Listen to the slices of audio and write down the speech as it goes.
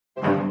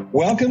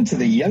Welcome to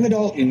the Young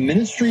Adult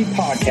Ministry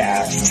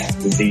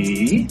Podcast,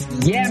 the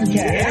SYAM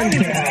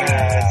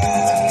Chapters,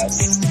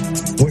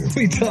 where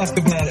we talk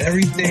about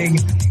everything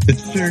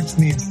the church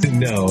needs to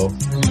know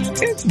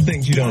and some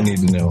things you don't need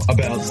to know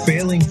about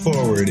failing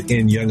forward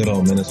in young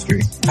adult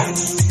ministry.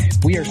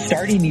 We are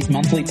starting these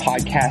monthly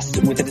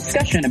podcasts with a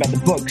discussion about the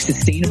book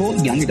Sustainable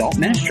Young Adult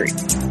Ministry.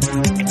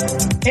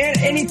 And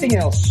anything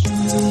else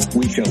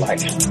we feel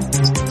like.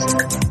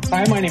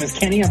 Hi, my name is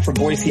Kenny. I'm from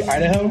Boise,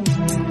 Idaho.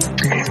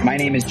 My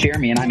name is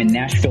Jeremy, and I'm in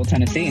Nashville,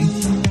 Tennessee.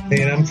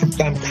 And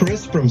I'm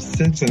Chris from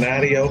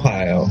Cincinnati,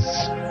 Ohio.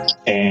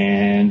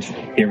 And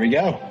here we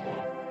go.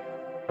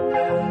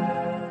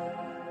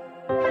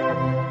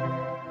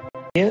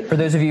 For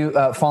those of you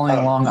following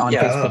along on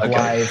Facebook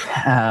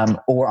Live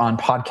or on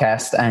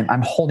podcast,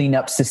 I'm holding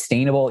up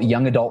Sustainable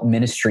Young Adult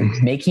Ministry,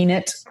 Making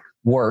It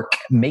Work,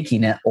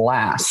 Making It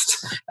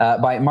Last,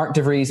 by Mark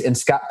DeVries and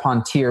Scott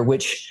Pontier,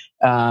 which...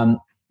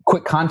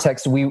 quick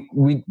context, we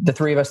the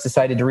three of us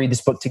decided to read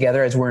this book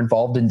together as we're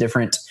involved in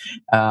different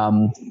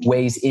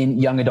ways in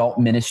young adult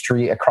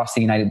ministry across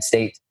the United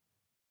States.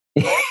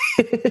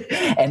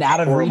 And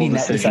out of reading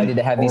that, decided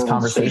to have these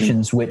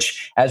conversations,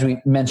 which, as we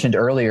mentioned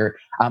earlier,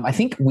 I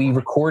think we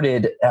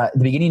recorded at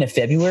the beginning of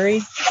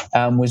February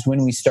was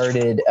when we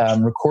started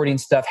recording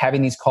stuff,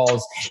 having these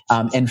calls.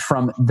 And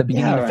from the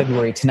beginning of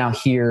February to now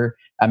here,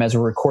 as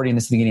we're recording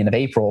this at the beginning of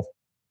April,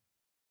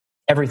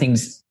 everything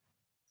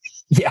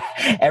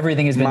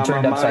has been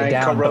turned upside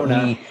down.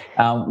 Corona.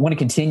 But we want to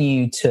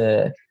continue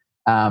to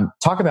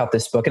talk about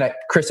this book. And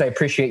Chris, I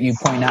appreciate you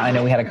pointing out, I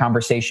know we had a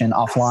conversation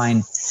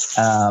offline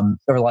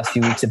over the last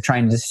few weeks of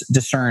trying to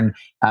discern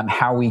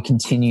how we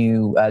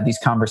continue these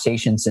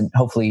conversations, and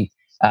hopefully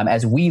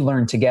as we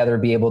learn together,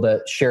 be able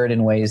to share it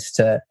in ways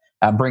to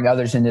bring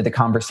others into the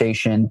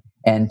conversation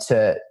and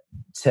to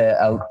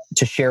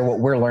share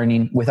what we're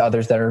learning with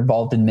others that are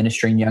involved in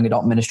ministry and young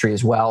adult ministry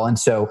as well. And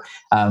so,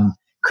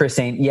 Chris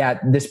saying,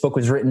 this book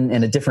was written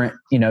in a different,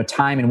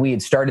 time, and we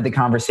had started the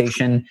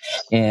conversation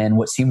in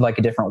what seemed like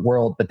a different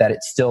world, but that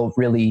it still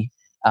really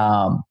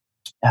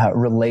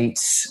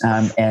relates,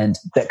 and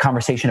that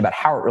conversation about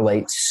how it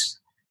relates,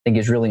 I think,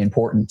 is really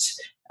important,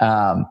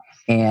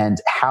 and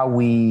how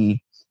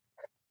we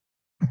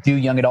do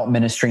young adult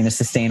ministry in a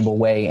sustainable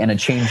way in a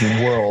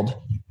changing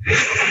world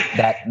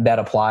that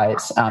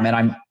applies.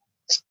 And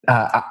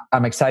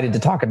I'm excited to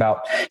talk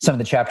about some of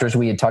the chapters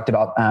we had talked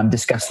about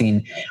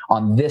discussing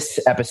on this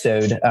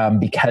episode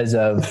because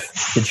of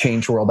the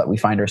changed world that we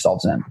find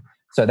ourselves in.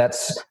 So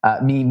that's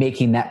me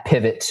making that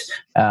pivot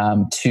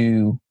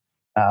to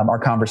our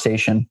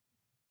conversation.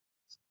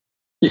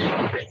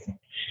 Yeah.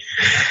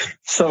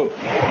 So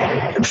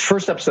the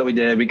first episode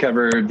we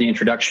covered the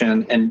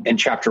introduction and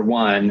chapter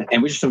 1,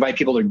 and we just invite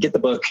people to get the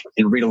book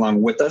and read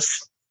along with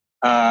us.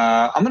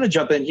 I'm going to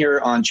jump in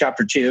here on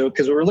chapter 2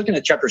 because we were looking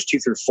at chapters 2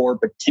 through 4.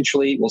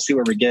 Potentially, we'll see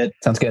where we get.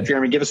 Sounds good.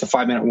 Jeremy, give us a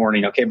 5-minute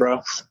warning, okay,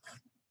 bro?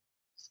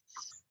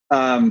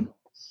 I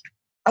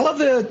love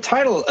the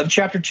title of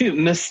chapter 2,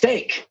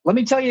 Mistake. Let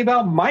me tell you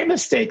about my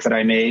mistake that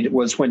I made.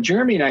 Was when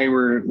Jeremy and I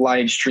were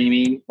live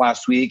streaming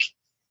last week,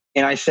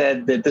 and I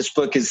said that this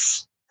book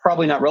is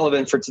probably not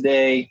relevant for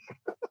today,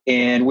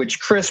 and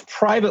which Chris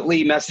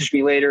privately messaged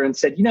me later and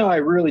said, I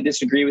really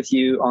disagree with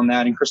you on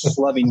that in Chris's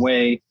loving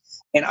way.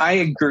 And I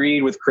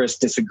agreed with Chris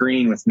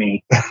disagreeing with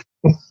me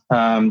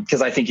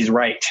because I think he's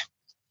right.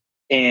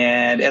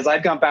 And as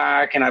I've gone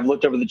back and I've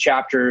looked over the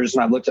chapters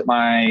and I've looked at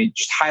my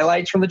just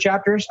highlights from the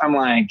chapters, I'm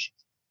like,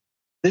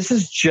 this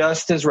is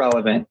just as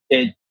relevant.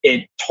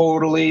 It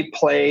totally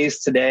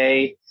plays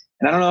today.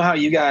 And I don't know how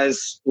you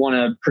guys want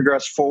to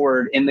progress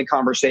forward in the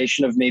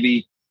conversation of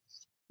maybe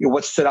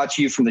what stood out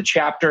to you from the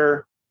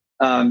chapter.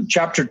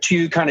 Chapter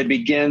 2 kind of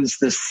begins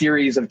this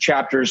series of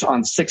chapters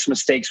on 6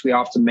 mistakes we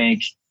often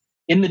make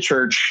in the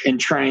church in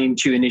trying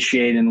to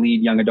initiate and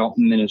lead young adult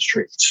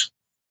ministries.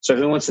 So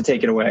who wants to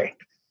take it away?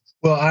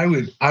 Well,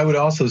 I would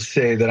also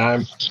say that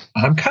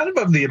I'm kind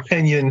of the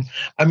opinion.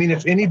 I mean,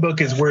 if any book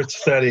is worth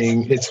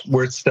studying, it's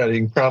worth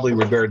studying probably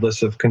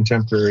regardless of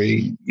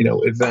contemporary,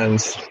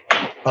 events.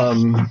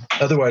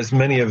 Otherwise,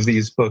 many of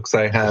these books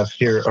I have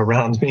here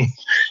around me,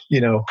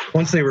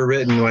 once they were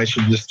written, I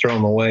should just throw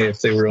them away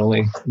if they were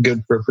only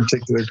good for a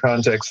particular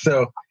context.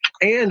 So,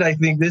 and I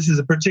think this is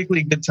a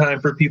particularly good time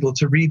for people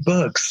to read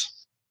books.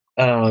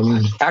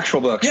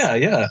 Actual books.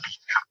 Yeah.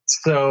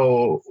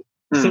 So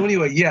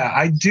anyway,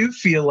 I do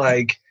feel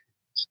like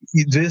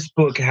this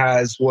book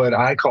has what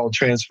I call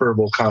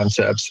transferable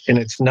concepts, and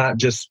it's not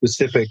just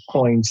specific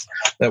points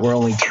that were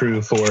only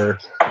true for,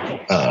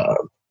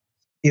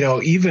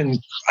 even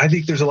I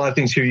think there's a lot of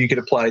things here you could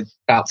apply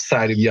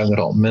outside of young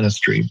adult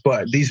ministry,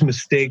 but these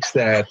mistakes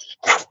that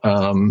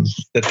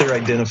they're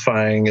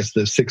identifying as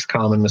the 6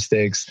 common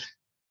mistakes,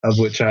 of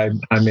which I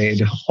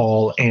made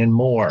all and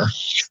more.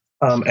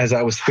 As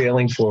I was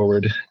failing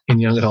forward in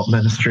young adult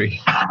ministry,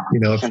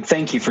 And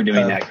thank you for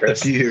doing that, Chris.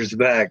 A few years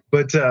back.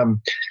 But,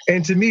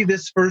 and to me,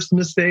 this first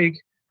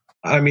mistake,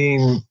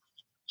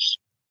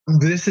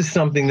 this is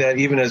something that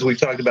even as we've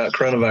talked about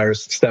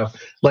coronavirus stuff,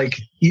 like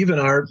even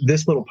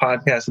this little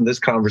podcast and this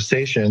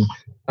conversation,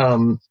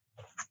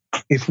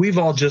 if we've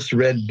all just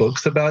read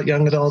books about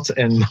young adults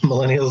and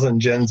millennials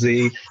and Gen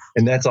Z,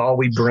 and that's all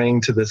we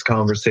bring to this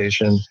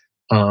conversation,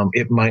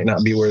 it might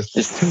not be worth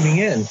just tuning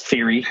in.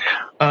 Theory.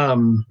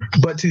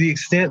 But to the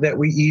extent that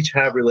we each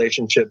have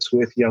relationships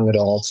with young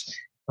adults,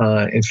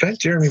 in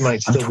fact, Jeremy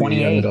might still be a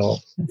young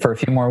adult for a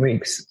few more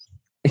weeks.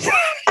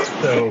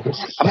 So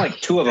I'm like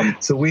two of them.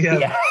 So we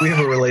have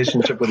a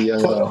relationship with a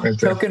young adult. Right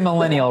there. Token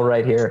millennial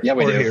right here. Yeah,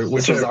 we do.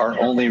 Which is our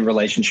only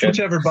relationship.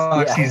 Whichever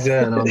box he's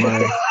in on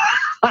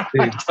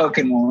my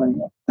token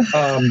millennial.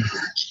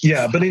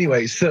 Yeah, but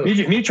anyway, so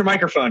mute your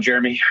microphone,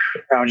 Jeremy.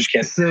 No, I'm just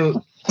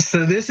kidding.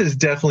 So this is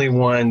definitely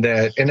one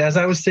that, and as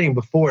I was saying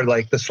before,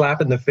 like the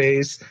slap in the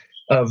face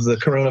of the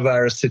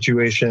coronavirus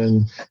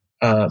situation,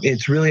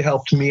 it's really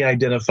helped me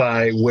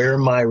identify where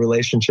my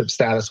relationship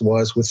status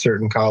was with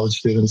certain college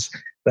students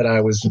that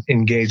I was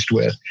engaged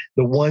with.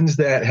 The ones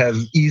that have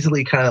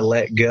easily kind of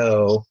let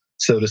go,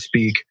 so to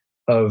speak,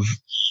 of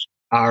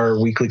our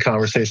weekly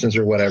conversations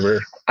or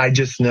whatever. I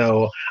just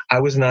know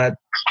I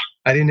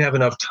didn't have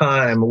enough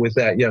time with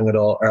that young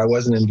adult, or I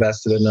wasn't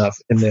invested enough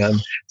in them.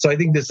 So I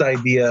think this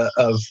idea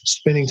of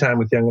spending time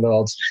with young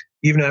adults,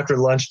 even after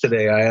lunch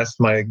today, I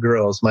asked my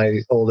girls, my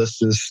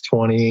oldest is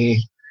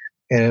 20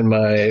 and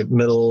my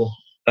middle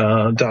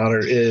daughter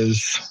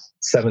is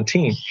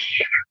 17.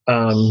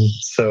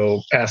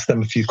 So ask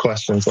them a few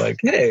questions like,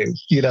 hey,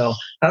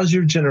 how's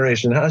your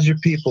generation? How's your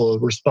people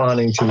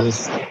responding to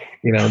this?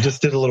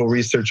 Just did a little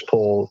research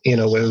poll,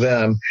 with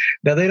them.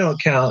 Now they don't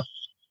count.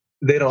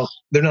 They're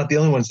not the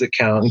only ones that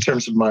count in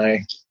terms of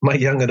my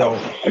young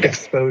adult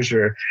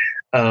exposure,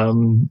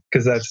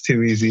 because that's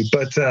too easy.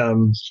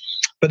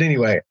 But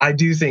anyway, I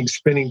do think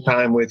spending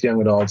time with young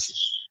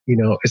adults,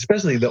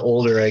 especially the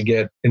older I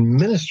get in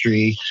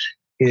ministry,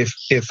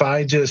 if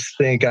I just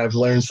think I've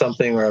learned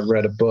something or I've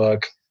read a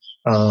book,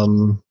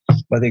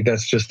 I think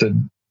that's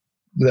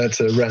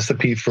a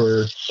recipe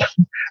for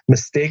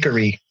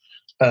mistakery.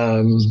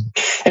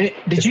 And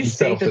did you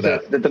state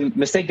that the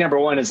mistake number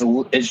one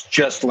is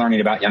just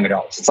learning about young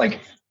adults? It's like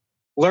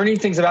learning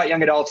things about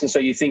young adults, and so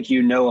you think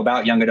you know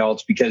about young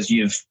adults because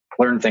you've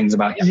learned things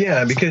about young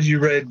adults. Because you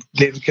read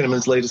David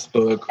Kinnaman's latest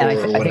book. And I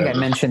think I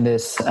mentioned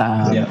this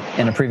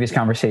in a previous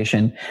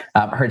conversation.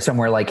 Heard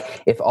somewhere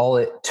like if all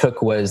it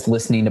took was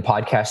listening to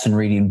podcasts and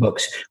reading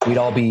books, we'd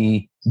all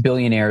be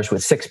billionaires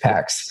with six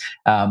packs.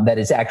 That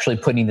is actually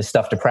putting the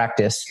stuff to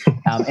practice.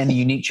 And the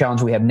unique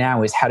challenge we have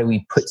now is how do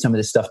we put some of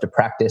this stuff to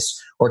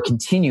practice or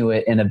continue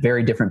it in a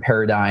very different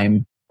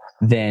paradigm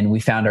than we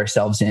found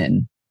ourselves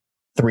in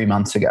 3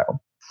 months ago.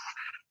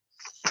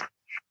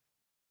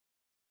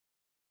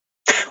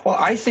 Well,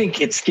 I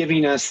think it's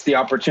giving us the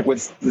opportunity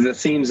with the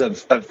themes of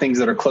things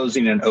that are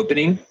closing and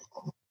opening.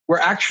 We're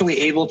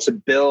actually able to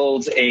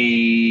build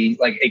a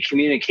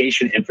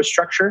communication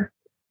infrastructure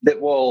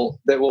that will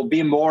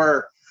be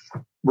more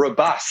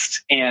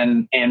robust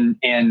and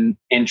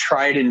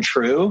tried and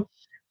true,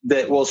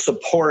 that will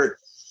support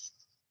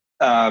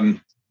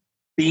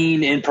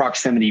being in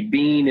proximity,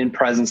 being in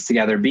presence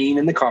together, being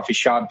in the coffee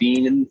shop,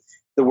 being in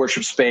the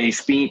worship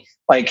space, being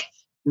like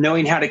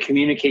knowing how to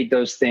communicate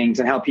those things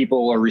and how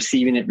people are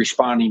receiving it,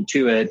 responding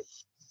to it,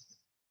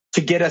 to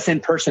get us in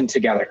person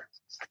together.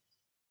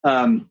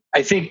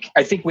 I think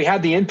we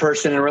had the in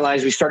person and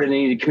realized we started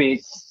needing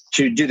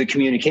to do the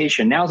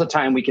communication. Now's the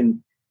time we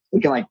can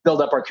like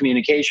build up our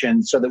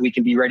communication so that we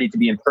can be ready to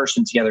be in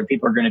person together.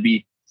 People are going to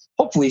be,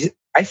 hopefully,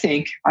 I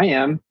think I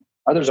am,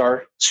 others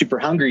are super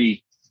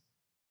hungry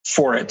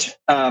for it.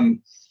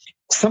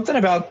 Something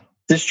about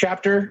this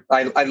chapter,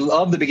 I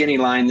love the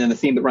beginning line and the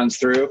theme that runs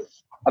through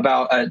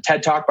about a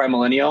TED Talk by a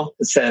millennial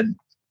that said,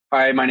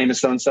 "Hi, my name is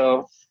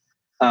so-and-so.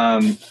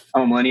 I'm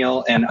a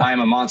millennial and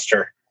I'm a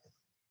monster."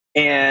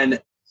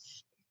 And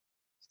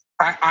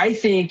I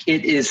think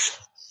it is,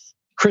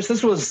 Chris,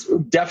 this was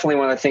definitely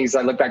one of the things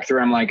I look back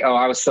through. I'm like, oh,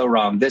 I was so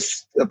wrong.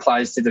 This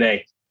applies to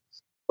today.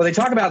 What they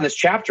talk about in this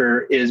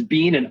chapter is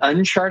being in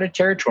uncharted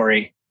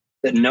territory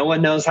that no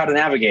one knows how to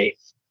navigate.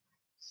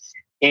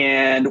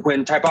 And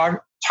when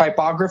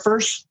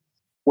typographers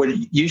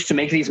used to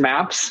make these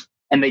maps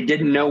and they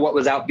didn't know what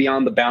was out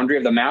beyond the boundary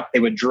of the map, they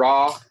would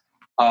draw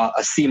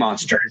a sea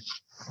monster.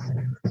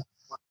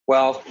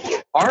 Well,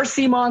 our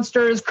sea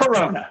monster is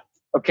Corona,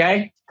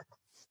 okay?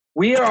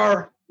 We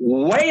are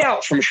way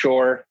out from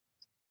shore.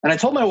 And I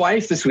told my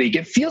wife this week,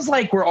 it feels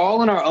like we're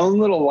all in our own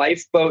little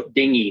lifeboat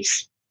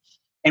dinghies.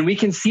 And we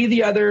can see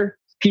the other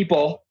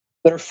people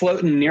that are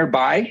floating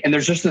nearby. And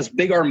there's just this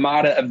big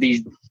armada of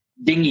these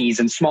dinghies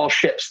and small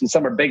ships, and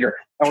some are bigger.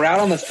 And we're out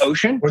on this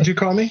ocean. What'd you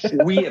call me?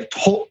 We have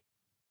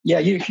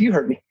you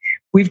heard me.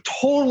 We've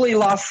totally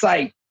lost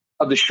sight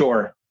of the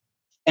shore.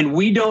 And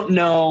we don't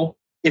know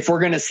if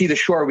we're going to see the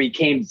shore we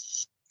came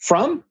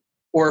from,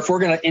 or if we're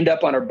going to end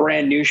up on a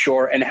brand new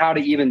shore, and how to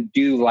even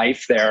do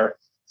life there.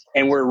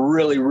 And we're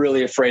really,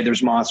 really afraid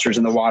there's monsters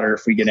in the water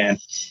if we get in.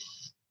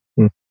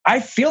 I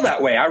feel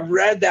that way. I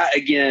read that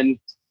again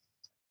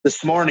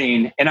this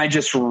morning, and I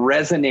just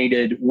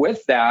resonated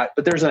with that.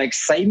 But there's an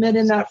excitement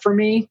in that for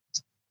me.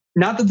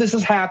 Not that this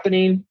is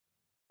happening.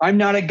 I'm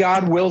not a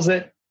God wills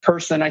it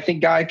person. I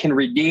think God can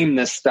redeem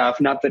this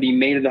stuff. Not that he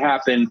made it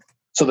happen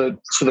so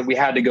that we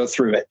had to go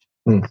through it.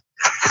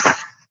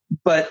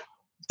 But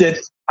that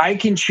I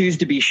can choose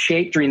to be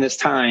shaped during this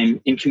time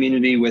in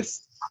community with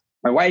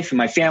my wife and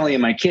my family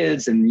and my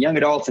kids and young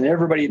adults and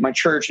everybody at my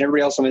church and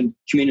everybody else I'm in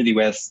community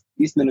with,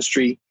 youth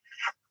ministry.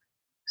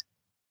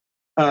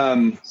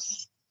 Aware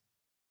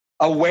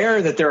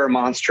that there are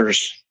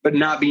monsters, but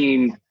not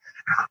being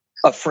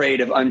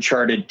afraid of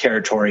uncharted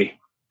territory,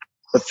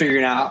 but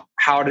figuring out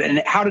how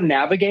to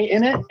navigate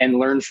in it and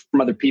learn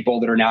from other people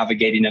that are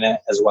navigating in it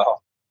as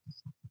well.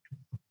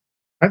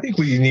 I think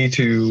we need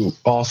to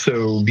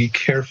also be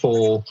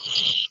careful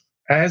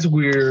as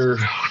we're,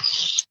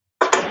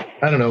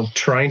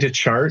 trying to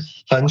chart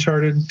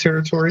uncharted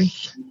territory,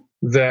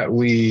 that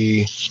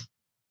we,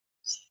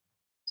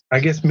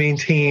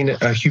 maintain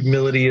a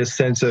humility, a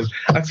sense of,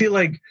 I feel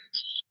like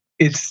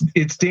it's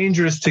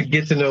dangerous to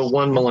get to know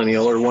one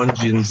millennial or one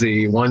Gen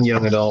Z, one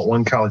young adult,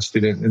 one college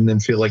student, and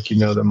then feel like you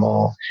know them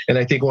all. And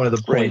I think one of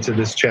the points of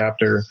this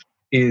chapter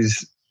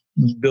is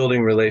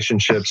building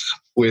relationships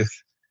with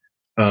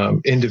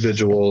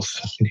individuals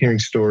and hearing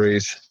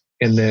stories,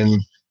 and then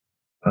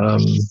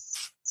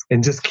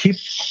and just keep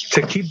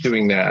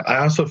doing that. I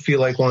also feel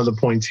like one of the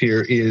points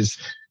here is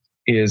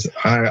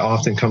I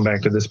often come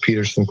back to this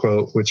Peterson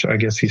quote, which I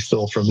guess he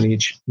stole from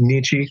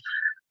Nietzsche.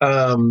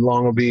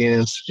 Long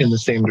obedience in the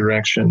same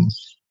direction.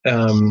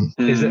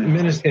 Is it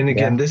and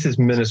again, this is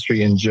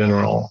ministry in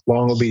general.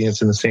 Long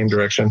obedience in the same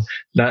direction.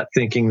 Not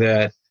thinking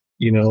that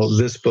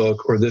this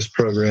book or this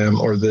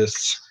program or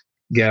this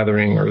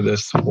gathering or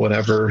this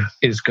whatever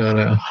is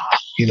gonna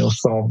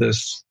solve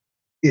this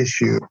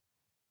issue.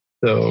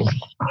 So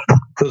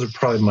those are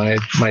probably my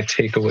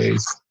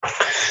takeaways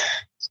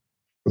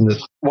from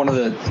this. One of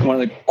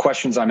the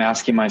questions I'm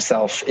asking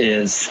myself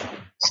is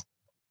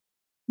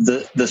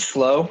the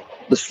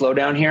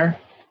slowdown here.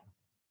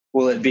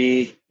 Will it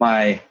be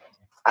my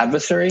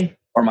adversary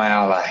or my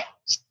ally?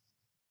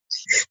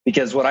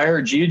 Because what I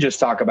heard you just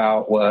talk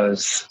about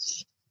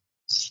was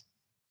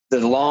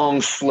the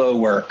long, slow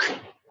work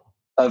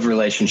of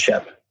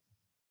relationship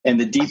and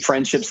the deep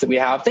friendships that we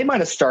have. They might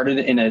have started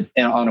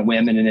on a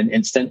whim and in an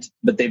instant,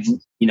 but they've,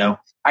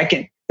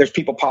 there's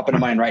people popping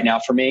in mind right now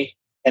for me,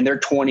 and they're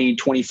 20,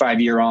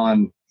 25 year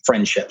on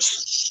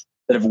friendships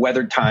that have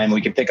weathered time.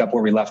 We can pick up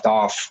where we left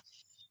off,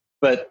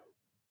 but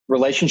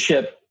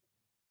relationship,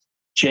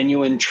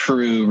 genuine,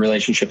 true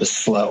relationship is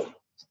slow.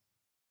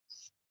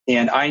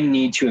 And I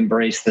need to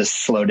embrace this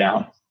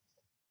slowdown.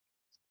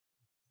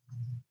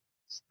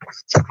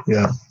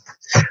 Yeah.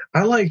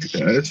 I liked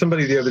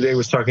somebody the other day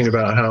was talking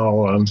about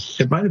how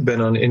it might have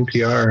been on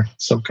NPR,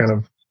 some kind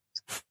of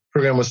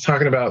program, was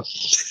talking about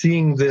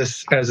seeing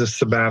this as a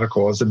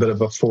sabbatical, as a bit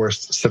of a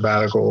forced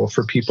sabbatical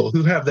for people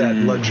who have that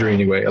luxury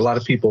anyway. A lot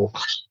of people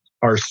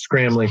are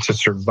scrambling to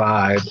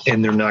survive,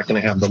 and they're not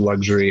going to have the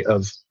luxury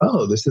of,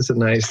 this is a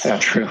nice,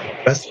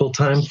 restful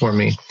time for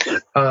me.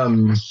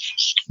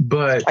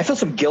 But I feel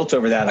some guilt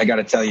over that, I got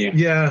to tell you.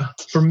 Yeah,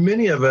 for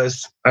many of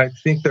us, I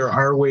think there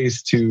are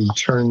ways to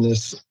turn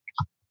this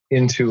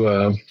into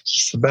a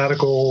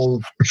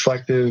sabbatical,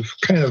 reflective,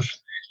 kind of,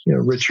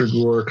 Richard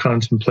Rohr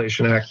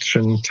contemplation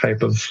action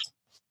type of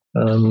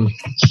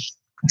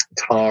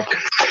talk.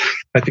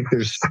 I think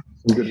there's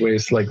some good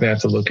ways like that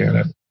to look at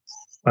it.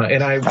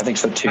 And I think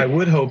so too. I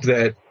would hope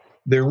that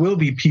there will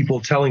be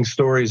people telling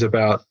stories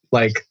about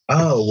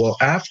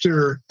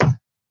after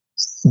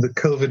the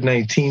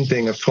COVID-19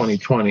 thing of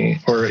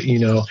 2020, or,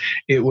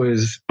 it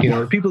was,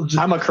 people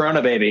just, I'm a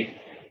Corona baby.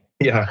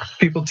 Yeah.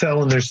 People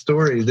telling their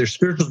story, their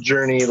spiritual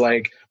journey,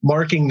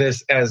 marking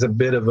this as a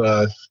bit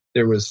of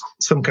there was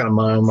some kind of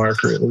mile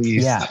marker at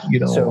least,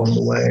 along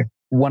the way.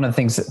 One of the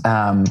things,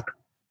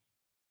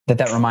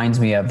 that reminds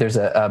me of, there's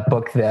a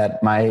book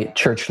that my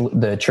church,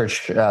 the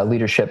church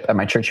leadership at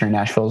my church here in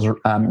Nashville is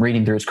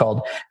reading through. It's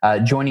called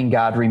Joining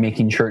God,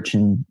 Remaking Church,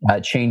 and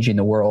Changing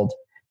the World.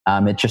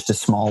 It's just a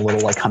small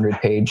little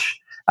 100-page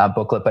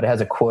booklet, but it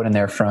has a quote in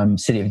there from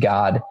City of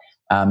God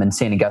and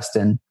St.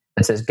 Augustine.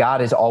 It says,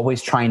 God is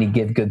always trying to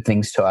give good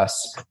things to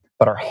us,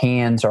 but our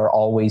hands are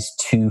always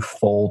too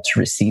full to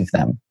receive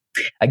them.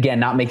 Again,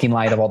 not making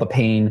light of all the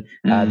pain,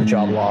 the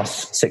job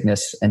loss,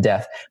 sickness, and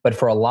death. But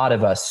for a lot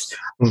of us,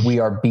 we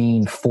are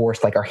being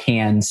forced, our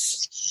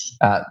hands,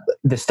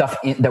 the stuff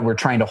that we're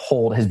trying to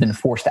hold has been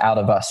forced out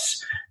of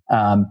us.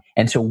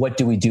 And so what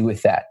do we do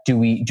with that? Do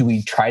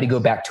we try to go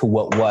back to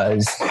what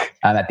was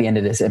at the end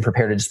of this and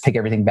prepare to just pick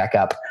everything back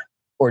up?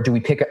 Or do we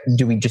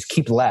just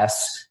keep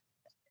less,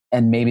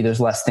 and maybe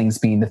those less things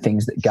being the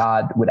things that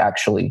God would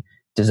actually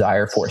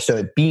desire for?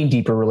 So being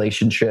deeper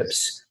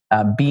relationships,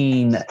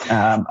 being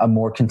a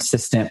more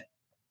consistent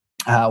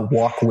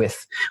walk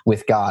with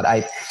God.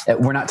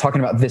 We're not talking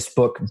about this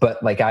book, but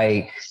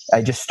I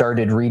just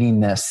started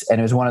reading this, and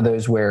it was one of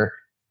those where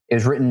It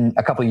was written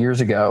a couple of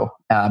years ago,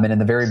 and in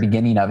the very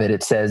beginning of it,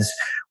 it says,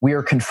 "We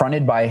are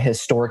confronted by a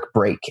historic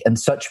break, and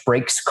such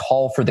breaks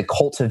call for the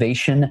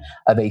cultivation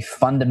of a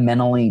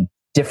fundamentally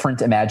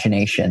different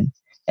imagination.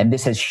 And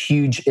this has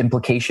huge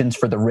implications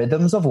for the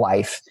rhythms of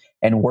life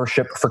and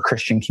worship for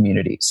Christian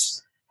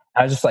communities."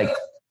 I was just like,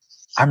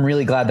 I'm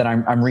really glad that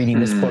I'm reading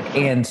this book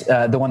and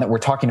the one that we're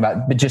talking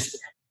about, but just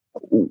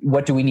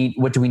what do we need?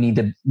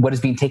 What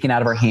is being taken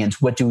out of our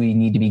hands? What do we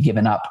need to be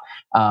given up?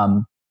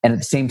 And at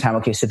the same time,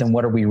 okay, so then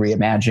what are we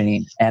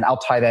reimagining? And I'll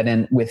tie that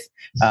in with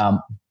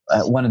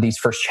one of these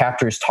first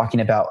chapters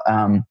talking about,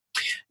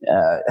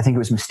 I think it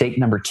was mistake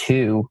number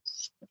 2,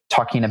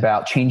 talking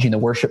about changing the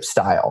worship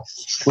style,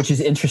 which is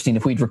interesting.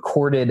 If we'd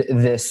recorded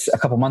this a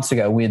couple months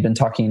ago, we had been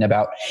talking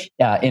about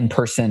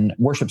in-person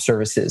worship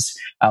services,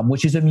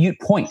 which is a moot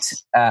point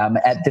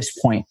at this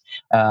point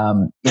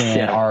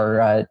in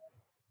our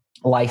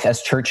life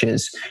as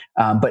churches.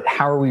 But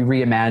how are we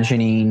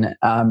reimagining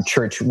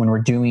church when we're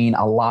doing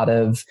a lot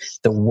of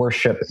the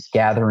worship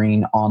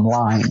gathering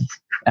online?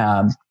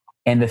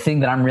 And the thing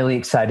that I'm really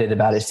excited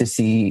about is to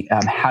see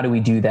how do we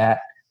do that?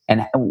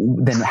 And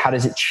then how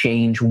does it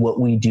change what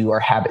we do, our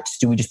habits?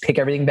 Do we just pick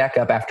everything back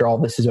up after all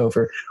this is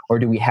over? Or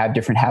do we have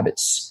different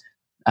habits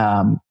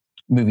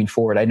moving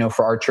forward? I know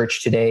for our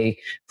church today,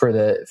 for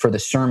the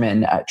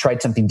sermon,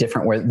 tried something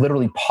different where it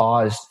literally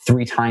paused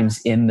 3 times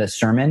in the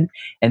sermon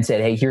and said,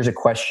 hey, here's a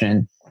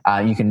question.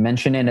 You can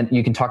mention it and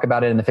you can talk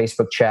about it in the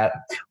Facebook chat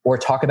or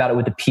talk about it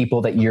with the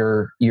people that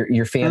your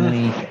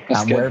family,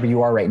 wherever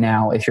you are right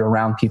now. If you're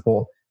around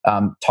people,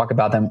 talk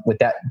about them with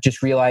that,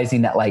 just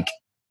realizing that like,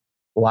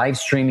 live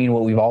streaming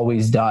what we've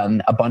always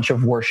done, a bunch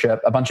of worship,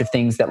 a bunch of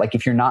things that like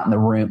if you're not in the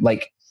room,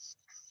 like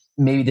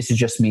maybe this is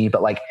just me,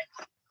 but like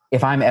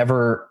if I'm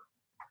ever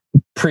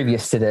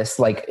previous to this,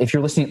 like if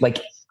you're listening, like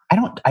I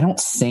don't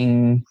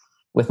sing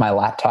with my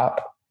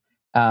laptop.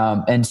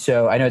 And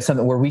so I know it's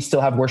something where we still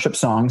have worship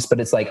songs,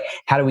 but it's like,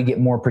 how do we get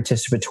more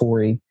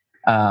participatory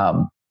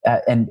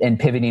and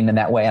pivoting in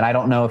that way? And I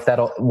don't know if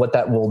what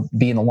that will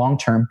be in the long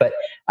term, but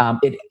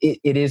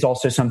it is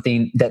also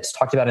something that's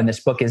talked about in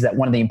this book, is that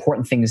one of the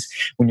important things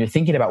when you're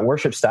thinking about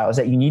worship style is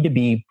that you need to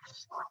be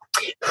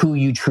who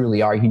you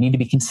truly are. You need to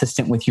be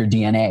consistent with your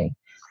DNA.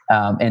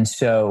 And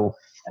so,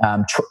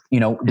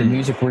 the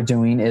music we're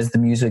doing is the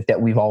music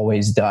that we've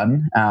always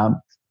done.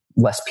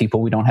 Less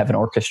people, we don't have an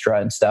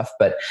orchestra and stuff,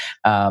 but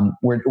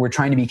we're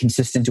trying to be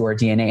consistent to our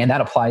DNA. And that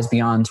applies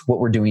beyond what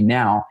we're doing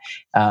now,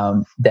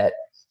 that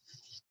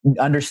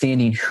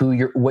understanding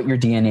what your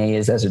DNA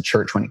is as a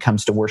church when it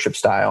comes to worship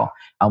style,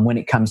 when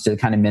it comes to the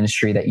kind of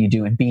ministry that you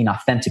do, and being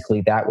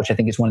authentically that, which I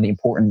think is one of the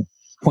important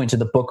points of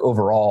the book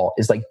overall,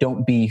 is like,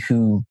 don't be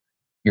who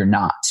you're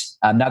not.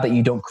 Not that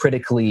you don't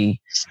critically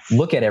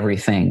look at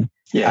everything.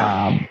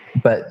 Yeah.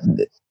 But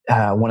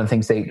one of the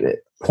things they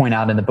point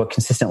out in the book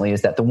consistently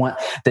is that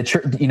the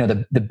church,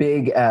 the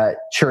big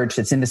church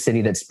that's in the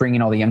city that's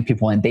bringing all the young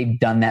people in, they've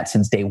done that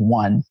since day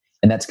one,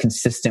 and that's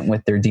consistent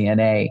with their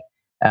DNA.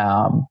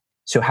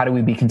 So how do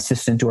we be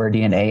consistent to our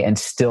DNA and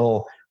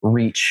still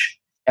reach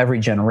every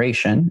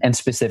generation, and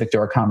specific to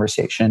our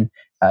conversation,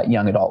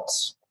 young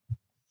adults?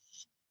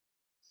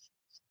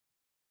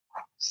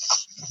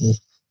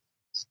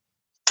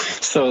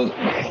 So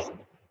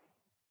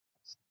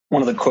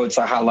one of the quotes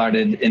I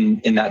highlighted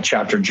in that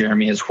chapter,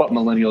 Jeremy, is what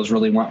millennials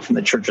really want from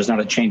the church is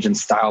not a change in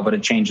style, but a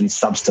change in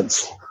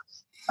substance.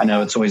 I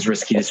know it's always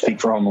risky to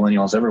speak for all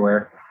millennials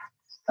everywhere.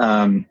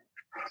 I'm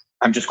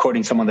just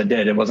quoting someone that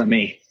did. It wasn't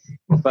me.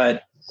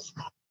 But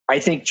I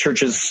think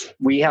churches,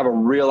 we have a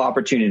real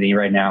opportunity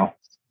right now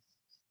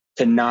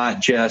to not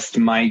just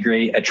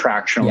migrate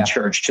attractional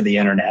church to the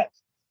internet,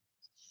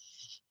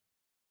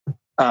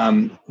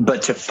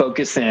 but to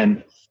focus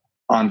in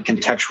on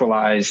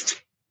contextualized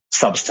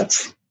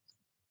substance.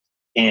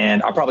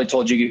 And I probably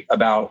told you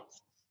about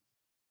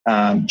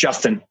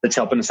Justin that's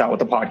helping us out with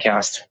the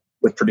podcast,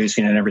 with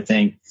producing and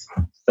everything.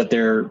 But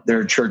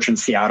their church in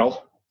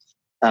Seattle,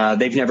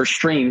 they've never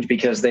streamed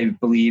because they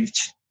believed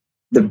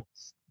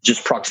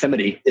just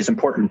proximity is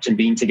important in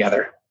being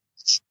together.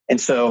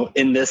 And so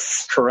in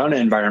this Corona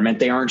environment,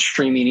 they aren't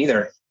streaming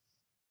either,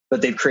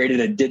 but they've created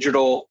a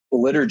digital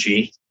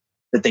liturgy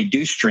that they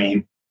do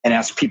stream and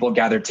ask people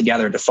gathered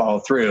together to follow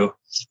through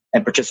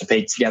and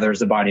participate together as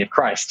the body of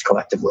Christ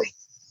collectively.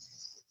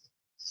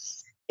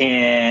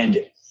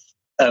 And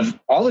of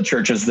all the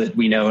churches that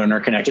we know and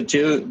are connected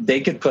to,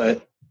 they could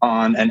put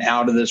on an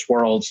out of this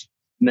world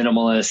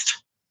minimalist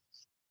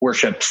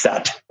worship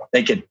set.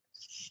 They could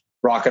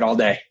rock it all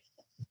day.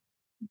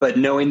 But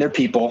knowing their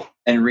people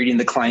and reading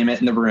the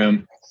climate in the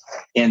room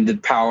and the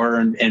power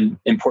and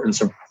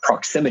importance of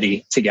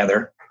proximity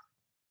together,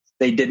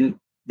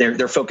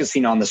 they're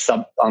focusing on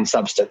on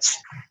substance,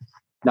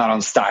 not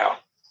on style.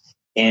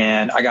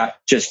 And I got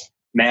just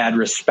mad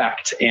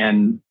respect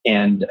and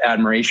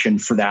admiration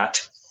for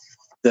that.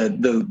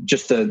 The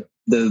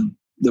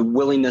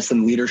willingness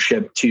and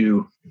leadership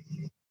to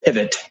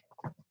pivot,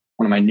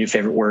 one of my new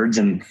favorite words,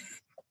 and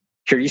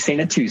hear you saying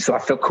it too, so I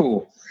feel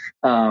cool.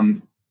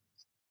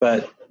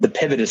 But the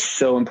pivot is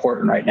so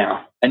important right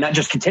now, and not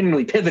just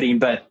continually pivoting,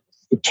 but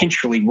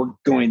potentially we're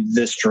going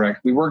this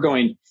direction.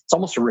 It's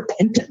almost a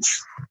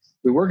repentance.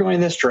 We were going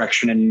this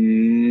direction,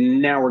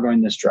 and now we're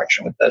going this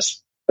direction with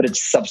this. But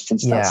it's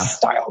substance, not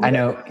style. I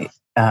know.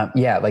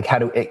 Like how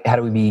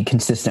do we be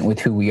consistent with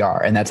who we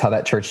are? And that's how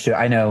that church do.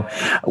 I know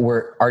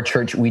our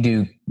church, we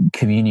do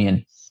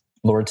communion,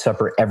 Lord's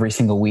Supper every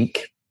single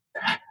week,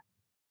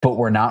 but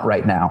we're not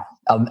right now.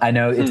 I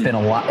know it's been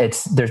a lot.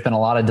 There's been a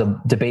lot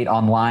of debate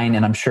online,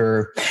 and I'm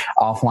sure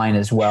offline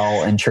as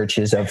well in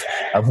churches of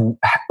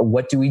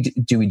what do we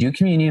do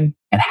communion,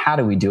 and how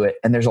do we do it?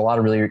 And there's a lot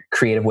of really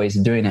creative ways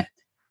of doing it.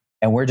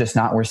 And we're just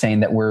not. We're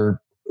saying that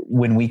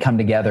when we come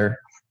together,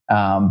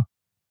 we'll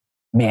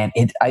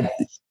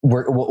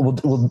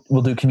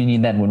do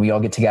communion then when we all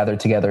get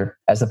together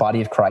as the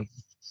body of Christ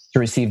to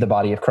receive the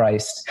body of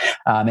Christ.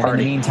 And in the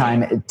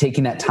meantime,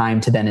 taking that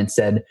time to then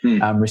instead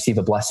receive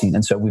a blessing.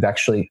 And so we've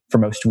actually, for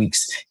most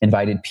weeks,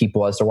 invited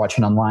people as they're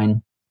watching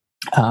online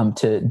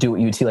to do what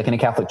you would see like in a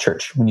Catholic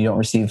church when you don't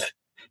receive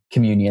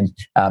communion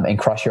and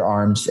cross your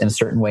arms in a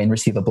certain way and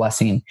receive a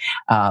blessing.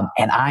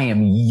 And I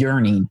am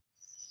yearning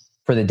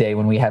for the day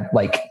when we have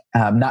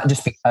not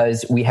just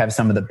because we have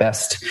some of the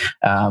best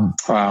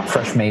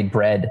fresh made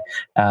bread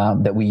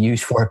that we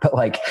use for it, but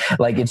like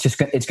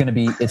it's going to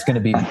be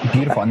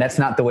beautiful. And that's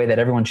not the way that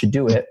everyone should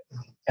do it.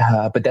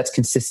 But that's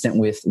consistent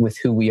with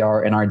who we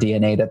are and our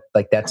DNA.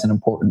 That's an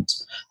important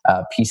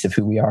piece of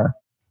who we are.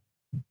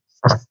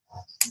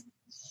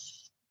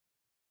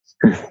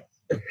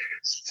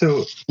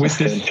 So with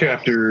this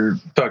chapter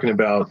talking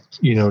about,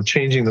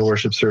 changing the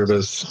worship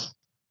service,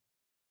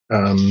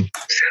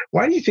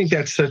 why do you think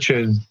that's such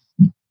a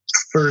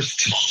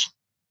first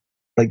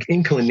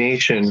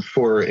inclination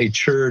for a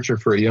church or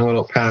for a young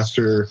adult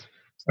pastor,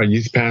 a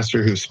youth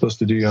pastor who's supposed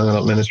to do young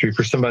adult ministry,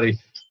 for somebody?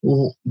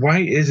 Why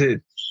is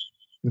it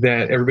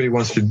that everybody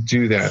wants to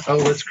do that? Oh,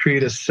 let's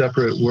create a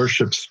separate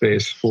worship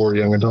space for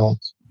young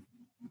adults.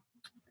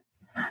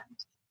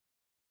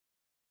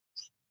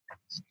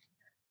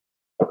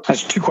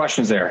 There's two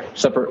questions there: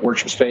 separate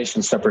worship space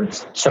and separate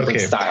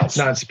styles.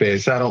 Not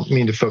space. I don't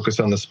mean to focus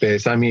on the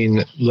space. I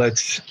mean,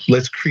 let's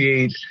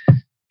create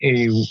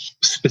a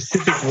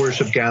specific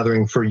worship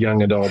gathering for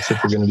young adults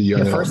if we're going to do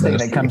young adults. The first thing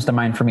that comes to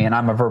mind for me, and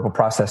I'm a verbal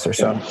processor,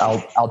 so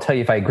I'll tell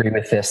you if I agree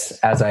with this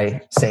as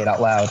I say it out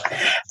loud,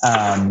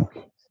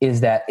 is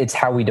that it's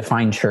how we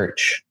define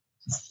church.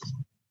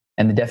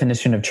 And the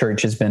definition of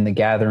church has been the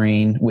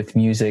gathering with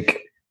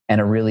music and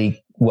a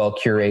really well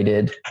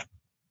curated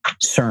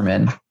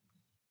sermon.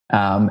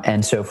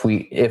 And so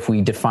if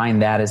we define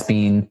that as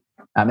being,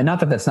 and not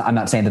that that's not, I'm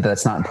not saying that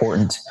that's not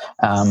important,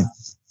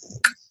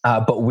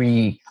 but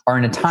we are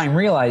in a time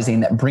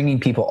realizing that bringing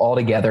people all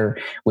together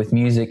with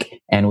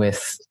music and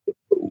with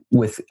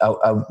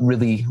a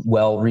really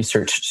well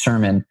researched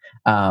sermon,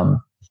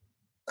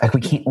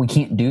 we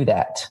can't do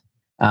that.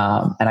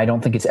 And I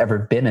don't think it's ever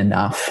been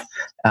enough.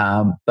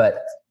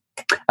 But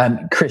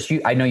Chris,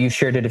 I know you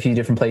shared it a few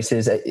different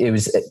places.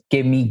 It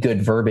gave me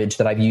good verbiage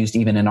that I've used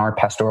even in our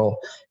pastoral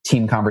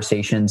team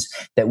conversations,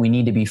 that we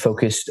need to be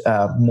focused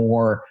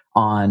more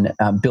on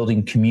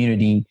building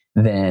community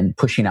than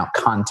pushing out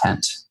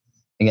content.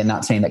 Again,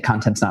 not saying that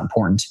content's not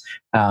important,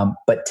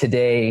 but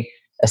today,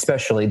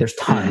 especially, there's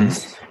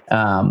tons.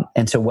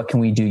 And so what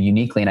can we do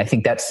uniquely? And I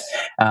think that's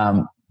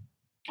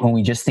when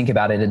we just think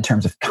about it in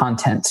terms of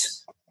content,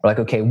 we're like,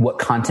 okay, what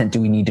content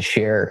do we need to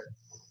share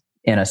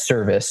in a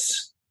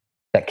service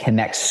that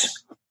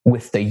connects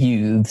with the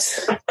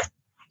youths?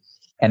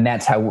 And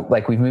that's how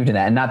we've moved in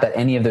that. And not that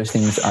any of those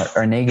things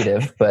are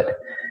negative, but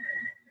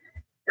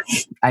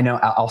I know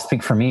I'll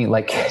speak for me.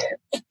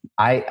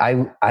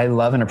 I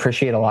love and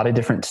appreciate a lot of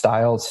different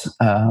styles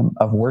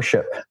of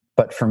worship,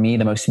 but for me,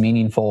 the most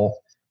meaningful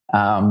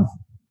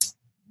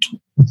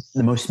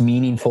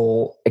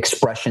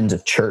expressions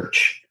of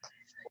church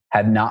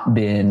have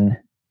been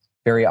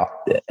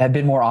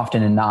more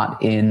often than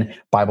not in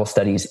Bible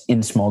studies,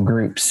 in small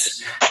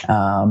groups,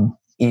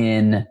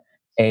 in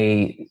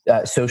a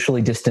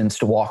socially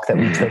distanced walk that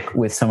we took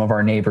with some of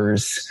our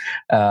neighbors,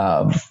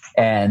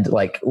 and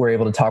we're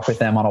able to talk with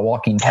them on a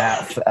walking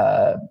path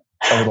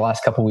over the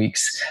last couple of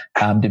weeks,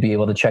 to be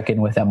able to check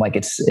in with them.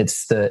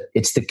 It's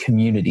the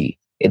community,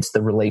 it's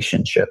the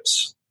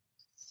relationships.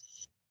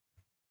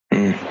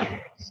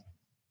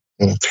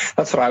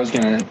 That's what I was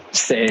going to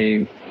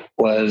say.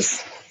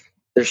 Was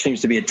there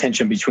seems to be a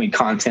tension between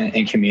content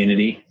and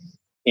community,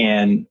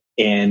 and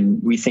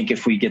we think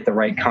if we get the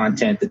right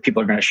content that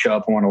people are going to show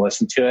up and want to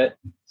listen to it.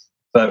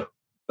 But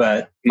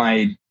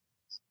my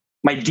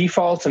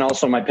default and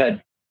also my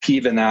pet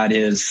peeve in that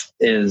is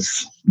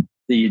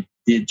the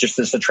just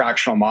this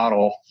attractional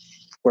model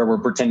where we're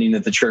pretending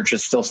that the church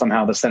is still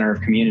somehow the center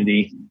of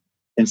community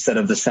instead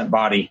of the sent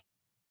body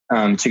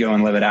to go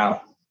and live it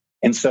out.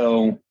 And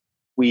so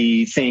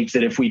we think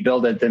that if we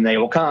build it, then they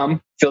will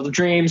come, Field of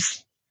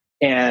Dreams.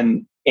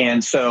 And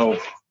so,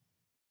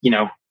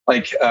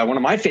 one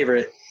of my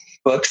favorite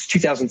books,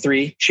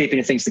 2003, Shaping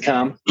of Things to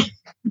Come,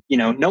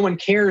 no one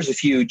cares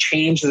if you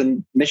change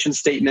the mission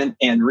statement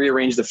and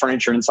rearrange the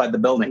furniture inside the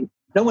building.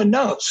 No one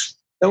knows.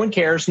 No one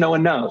cares. No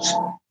one knows.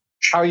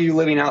 How are you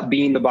living out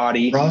being the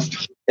body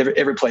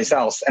every place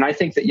else? And I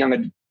think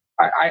that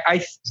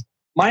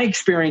my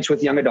experience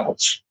with young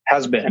adults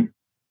has been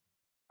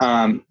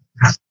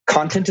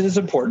content is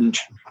important,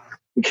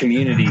 and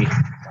community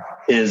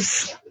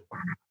is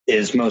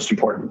most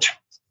important.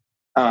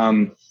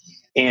 And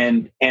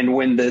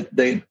when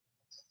the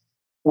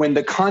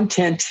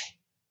content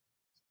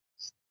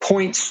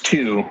points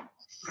to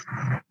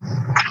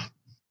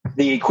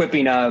the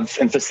equipping of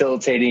and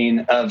facilitating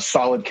of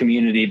solid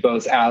community,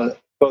 both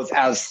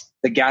as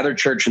the gathered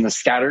church and the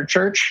scattered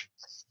church,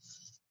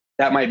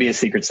 that might be a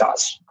secret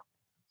sauce.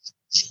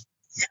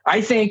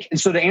 I think, and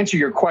so to answer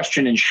your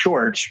question in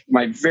short,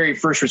 my very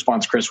first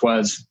response, Chris,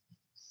 was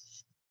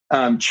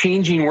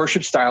changing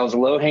worship style is a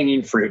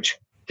low-hanging fruit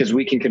because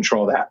we can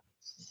control that.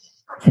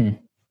 And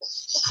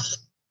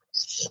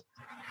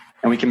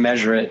we can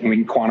measure it and we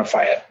can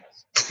quantify it.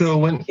 So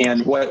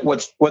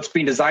what's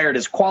being desired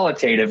is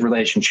qualitative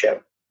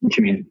relationship and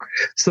community.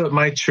 So at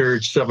my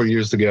church several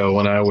years ago,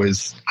 when I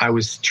was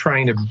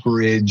trying to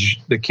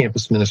bridge the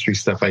campus ministry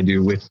stuff I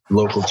do with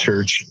local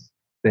church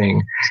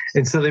thing,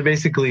 and so they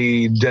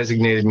basically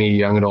designated me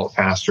young adult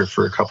pastor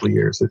for a couple of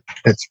years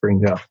at Spring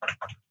Hill.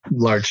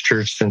 Large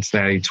church,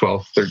 Cincinnati,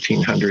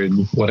 1,300,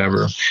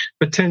 whatever.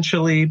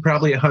 Potentially,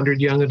 probably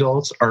 100 young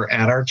adults are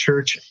at our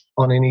church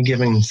on any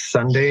given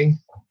Sunday.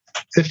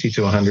 50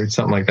 to 100,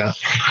 something like that.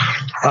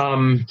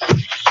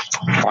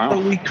 Wow. So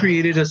we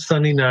created a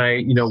Sunday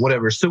night,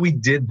 whatever. So we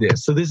did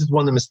this. So this is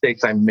one of the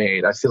mistakes I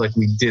made. I feel like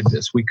we did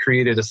this. We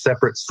created a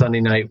separate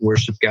Sunday night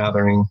worship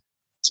gathering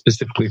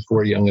specifically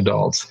for young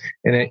adults.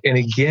 And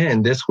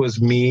again, this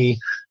was me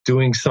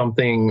doing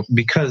something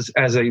because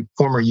as a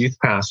former youth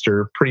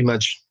pastor, pretty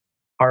much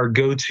our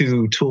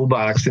go-to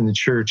toolbox in the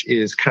church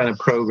is kind of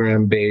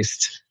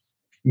program-based.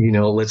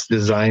 Let's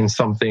design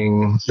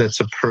something that's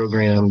a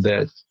program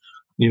that,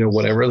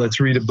 whatever, let's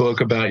read a book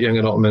about young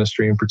adult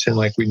ministry and pretend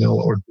like we know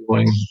what we're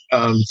doing.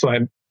 So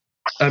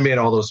I made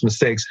all those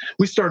mistakes.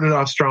 We started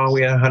off strong.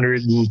 We had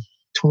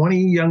 120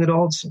 young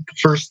adults,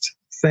 first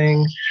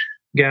thing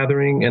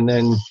gathering, and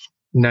then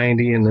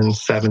 90, and then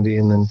 70,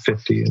 and then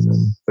 50, and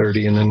then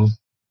 30, and then,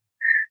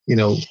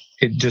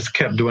 it just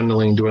kept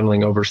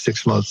dwindling over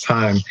 6 months'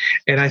 time.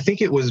 And I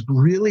think it was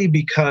really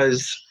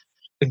because,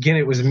 again,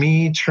 it was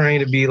me trying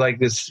to be like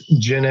this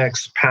Gen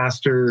X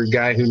pastor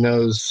guy who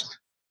knows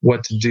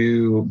what to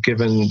do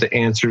given the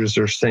answers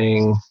are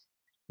saying,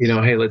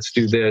 hey, let's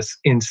do this,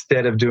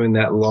 instead of doing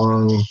that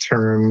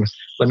long-term,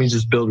 let me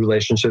just build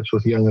relationships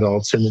with young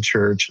adults in the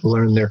church,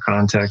 learn their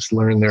context,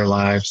 learn their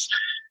lives,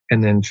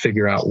 and then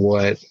figure out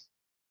what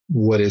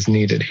is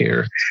needed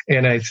here.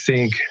 And I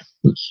think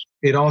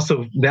it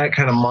also, that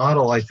kind of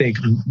model, I think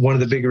one of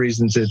the big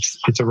reasons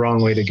it's a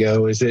wrong way to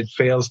go is it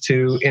fails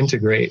to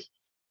integrate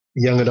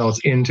young adults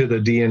into the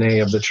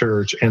DNA of the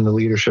church and the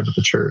leadership of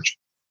the church.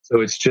 So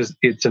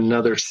it's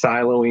another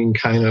siloing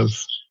kind of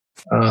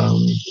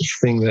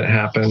thing that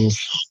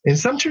happens. And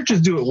some churches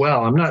do it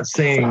well. I'm not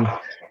saying,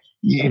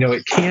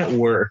 it can't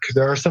work.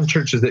 There are some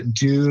churches that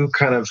do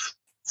kind of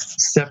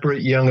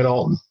separate young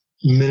adult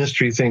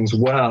ministry things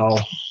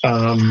well.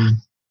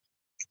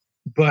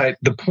 But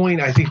the point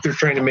I think they're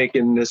trying to make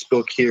in this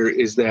book here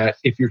is that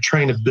if you're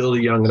trying to build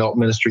a young adult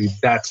ministry,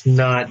 that's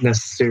not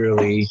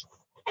necessarily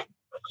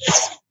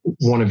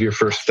one of your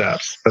first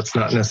steps. That's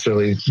not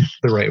necessarily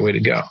the right way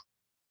to go.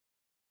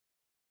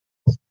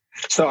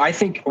 So I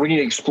think we need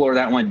to explore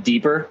that one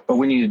deeper, but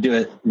we need to do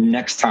it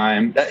next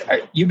time.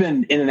 You've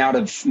been in and out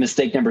of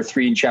mistake number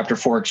 3 in chapter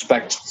 4.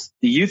 Expect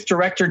the youth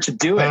director to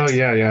do it. Oh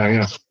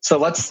yeah. So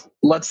let's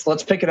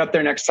pick it up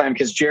there next time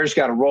because Jared's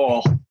got to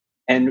roll,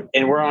 and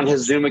we're on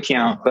his Zoom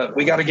account. But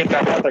we got to get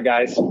back out there,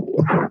 guys.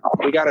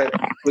 We got to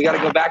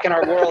go back in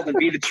our world and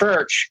be the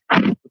church.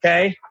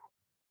 Okay.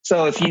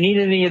 So if you need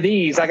any of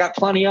these, I got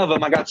plenty of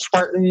them. I got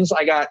Spartans.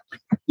 I got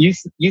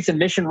youth and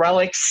mission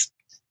relics.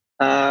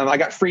 I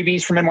got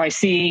freebies from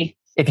NYC.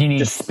 If you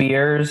need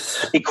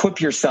spears,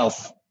 equip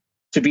yourself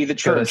to be the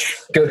church.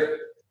 Go.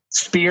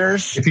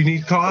 Spears. If you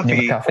need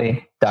coffee,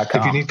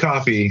 coffee.com. If you need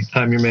coffee,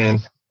 I'm your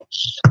man.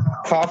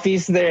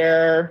 Coffee's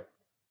there.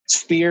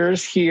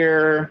 Spears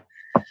here.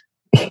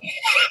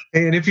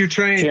 And if you're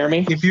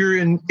Jeremy? if you're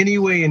in any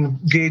way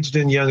engaged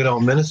in young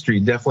adult ministry,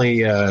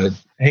 definitely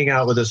hang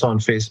out with us on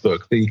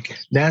Facebook, the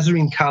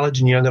Nazarene College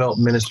and Young Adult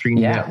Ministry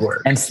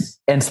Network. And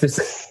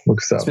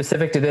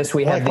specific to this,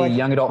 we have the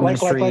Young Adult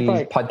Ministry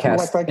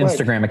podcast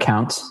Instagram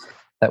account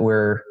that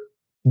we're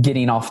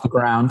getting off the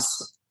ground.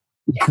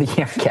 The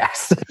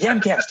Yamcast.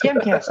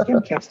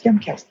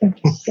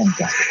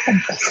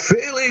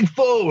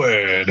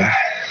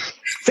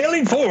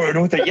 Failing forward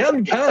with the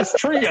Yamcast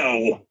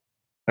trio.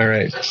 All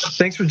right.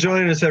 Thanks for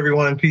joining us,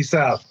 everyone. Peace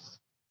out.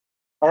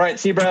 All right.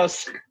 See you,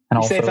 bros.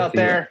 Be safe out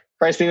there.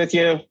 Christ be with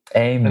you.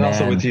 Amen. And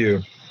also with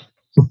you.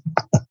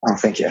 Oh,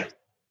 thank you.